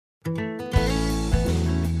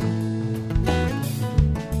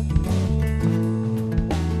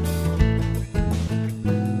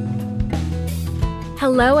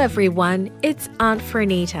Hello, everyone. It's Aunt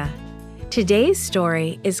Fernita. Today's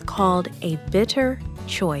story is called A Bitter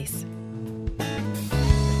Choice.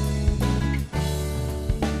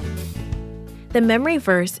 The memory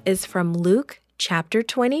verse is from Luke chapter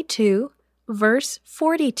 22, verse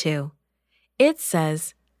 42. It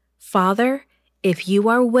says, "Father, if you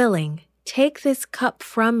are willing, take this cup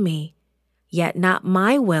from me, yet not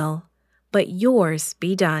my will, but yours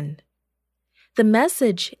be done." The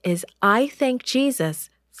message is, I thank Jesus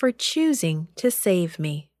for choosing to save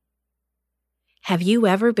me. Have you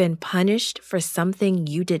ever been punished for something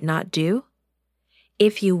you did not do?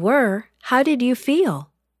 If you were, how did you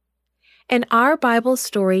feel? In our Bible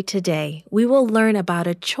story today, we will learn about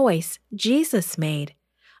a choice Jesus made,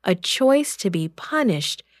 a choice to be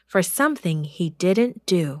punished for something he didn't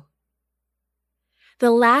do.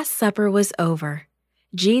 The Last Supper was over.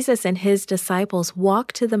 Jesus and his disciples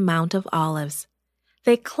walked to the Mount of Olives.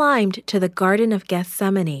 They climbed to the Garden of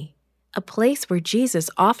Gethsemane, a place where Jesus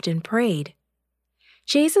often prayed.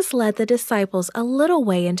 Jesus led the disciples a little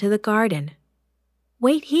way into the garden.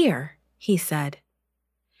 "Wait here," he said.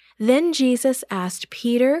 Then Jesus asked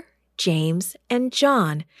Peter, James, and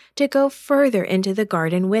John to go further into the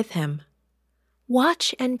garden with him.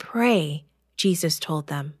 "Watch and pray," Jesus told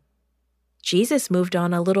them. Jesus moved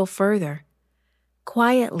on a little further.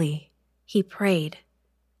 Quietly, he prayed,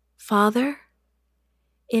 "Father,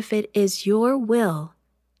 if it is your will,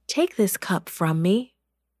 take this cup from me."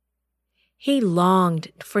 He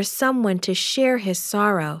longed for someone to share his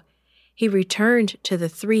sorrow. He returned to the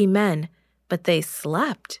 3 men, but they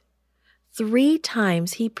slept. 3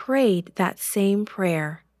 times he prayed that same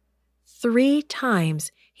prayer. 3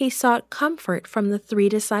 times he sought comfort from the 3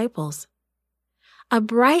 disciples. A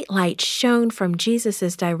bright light shone from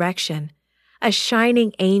Jesus' direction. A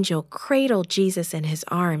shining angel cradled Jesus in his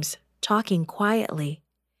arms, talking quietly.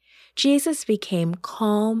 Jesus became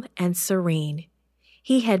calm and serene.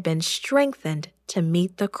 He had been strengthened to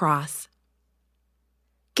meet the cross.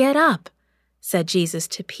 "Get up," said Jesus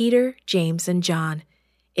to Peter, James, and John.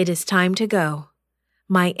 "It is time to go.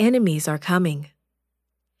 My enemies are coming."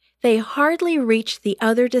 They hardly reached the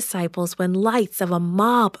other disciples when lights of a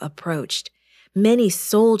mob approached. Many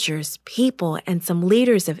soldiers, people, and some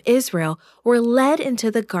leaders of Israel were led into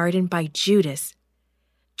the garden by Judas.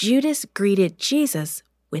 Judas greeted Jesus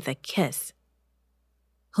with a kiss.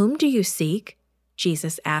 "Whom do you seek?"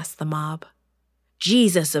 Jesus asked the mob.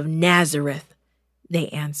 "Jesus of Nazareth," they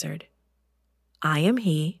answered. "I am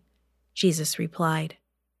he," Jesus replied.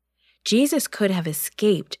 Jesus could have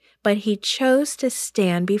escaped, but he chose to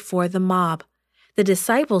stand before the mob. The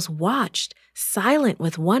disciples watched, silent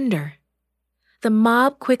with wonder. The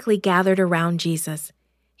mob quickly gathered around Jesus.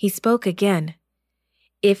 He spoke again.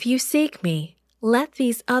 "If you seek me, let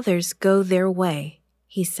these others go their way,"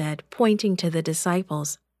 he said, pointing to the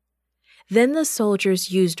disciples. Then the soldiers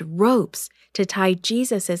used ropes to tie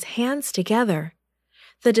Jesus' hands together.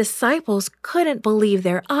 The disciples couldn't believe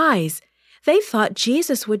their eyes. They thought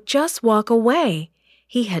Jesus would just walk away.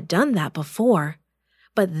 He had done that before.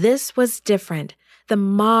 But this was different. The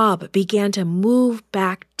mob began to move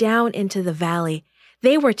back down into the valley.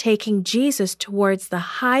 They were taking Jesus towards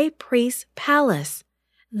the high priest's palace.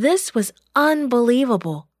 This was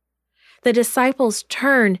unbelievable. The disciples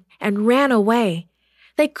turned and ran away.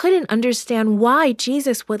 They couldn't understand why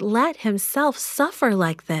Jesus would let himself suffer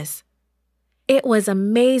like this. It was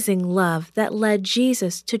amazing love that led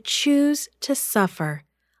Jesus to choose to suffer.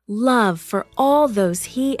 Love for all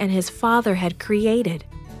those he and his Father had created.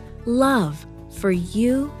 Love for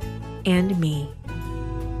you and me.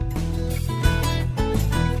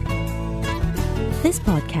 This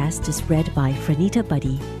podcast is read by Fernita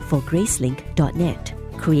Buddy for Gracelink.net.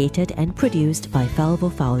 Created and produced by Falvo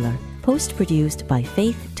Fowler. Post-produced by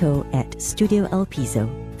Faith Toe at Studio El Piso.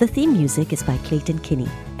 The theme music is by Clayton Kinney.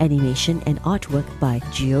 Animation and artwork by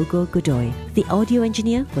Giogo Godoy. The audio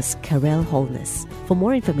engineer was Karel Holness. For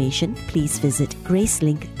more information, please visit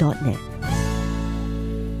Gracelink.net.